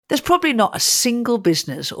There's probably not a single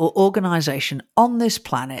business or organisation on this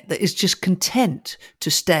planet that is just content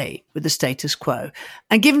to stay with the status quo.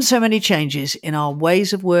 And given so many changes in our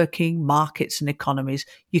ways of working, markets and economies,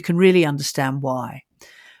 you can really understand why.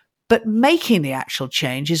 But making the actual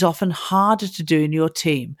change is often harder to do in your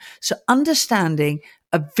team. So understanding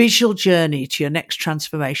a visual journey to your next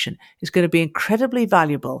transformation is going to be incredibly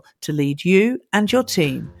valuable to lead you and your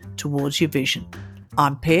team towards your vision.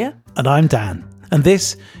 I'm Pia. And I'm Dan. And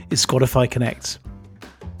this is Squadify Connect.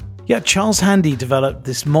 Yeah, Charles Handy developed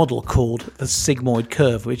this model called the Sigmoid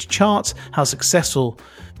Curve, which charts how successful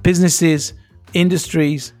businesses,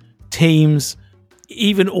 industries, teams,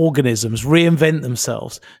 even organisms reinvent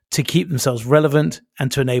themselves to keep themselves relevant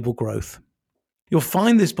and to enable growth. You'll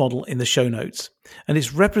find this model in the show notes, and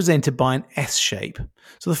it's represented by an S shape.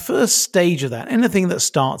 So the first stage of that, anything that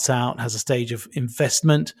starts out has a stage of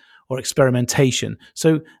investment or experimentation.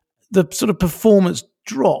 So the sort of performance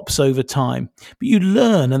drops over time, but you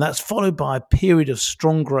learn, and that's followed by a period of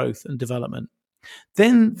strong growth and development.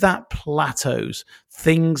 Then that plateaus.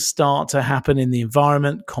 Things start to happen in the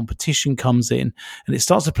environment, competition comes in, and it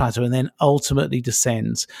starts to plateau and then ultimately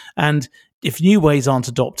descends. And if new ways aren't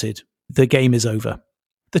adopted, the game is over.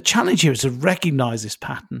 The challenge here is to recognize this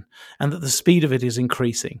pattern and that the speed of it is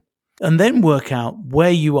increasing, and then work out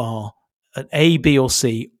where you are at A, B, or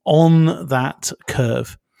C on that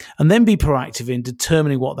curve. And then be proactive in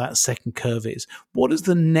determining what that second curve is. What does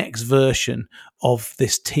the next version of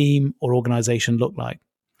this team or organization look like?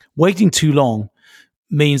 Waiting too long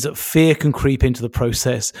means that fear can creep into the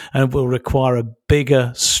process and will require a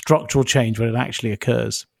bigger structural change when it actually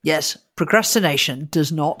occurs. Yes, procrastination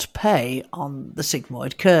does not pay on the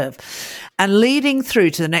Sigmoid Curve. And leading through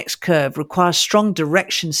to the next curve requires strong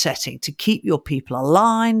direction setting to keep your people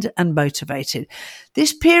aligned and motivated.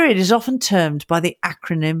 This period is often termed by the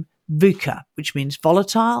acronym VUCA, which means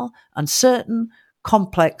volatile, uncertain,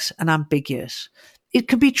 complex, and ambiguous. It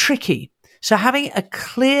can be tricky. So having a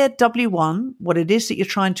clear W1, what it is that you're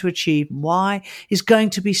trying to achieve and why, is going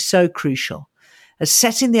to be so crucial, as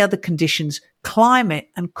setting the other conditions, climate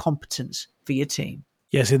and competence for your team.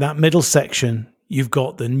 Yes, in that middle section, you've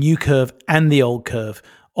got the new curve and the old curve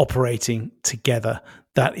operating together.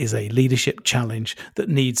 That is a leadership challenge that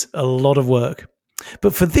needs a lot of work.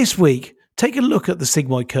 But for this week, take a look at the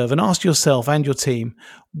Sigmoid Curve and ask yourself and your team,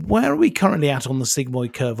 where are we currently at on the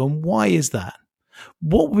Sigmoid Curve and why is that?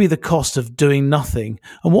 What will be the cost of doing nothing,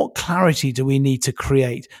 and what clarity do we need to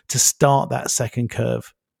create to start that second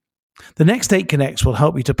curve? The next 8 Connects will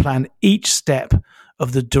help you to plan each step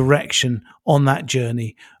of the direction on that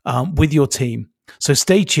journey with your team. So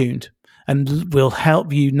stay tuned and we'll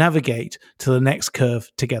help you navigate to the next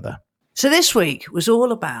curve together. So this week was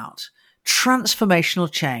all about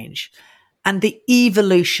transformational change and the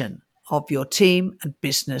evolution of your team and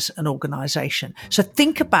business and organization. So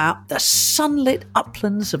think about the sunlit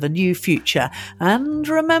uplands of a new future. And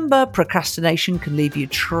remember, procrastination can leave you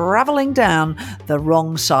traveling down the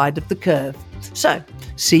wrong side of the curve. So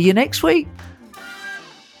see you next week.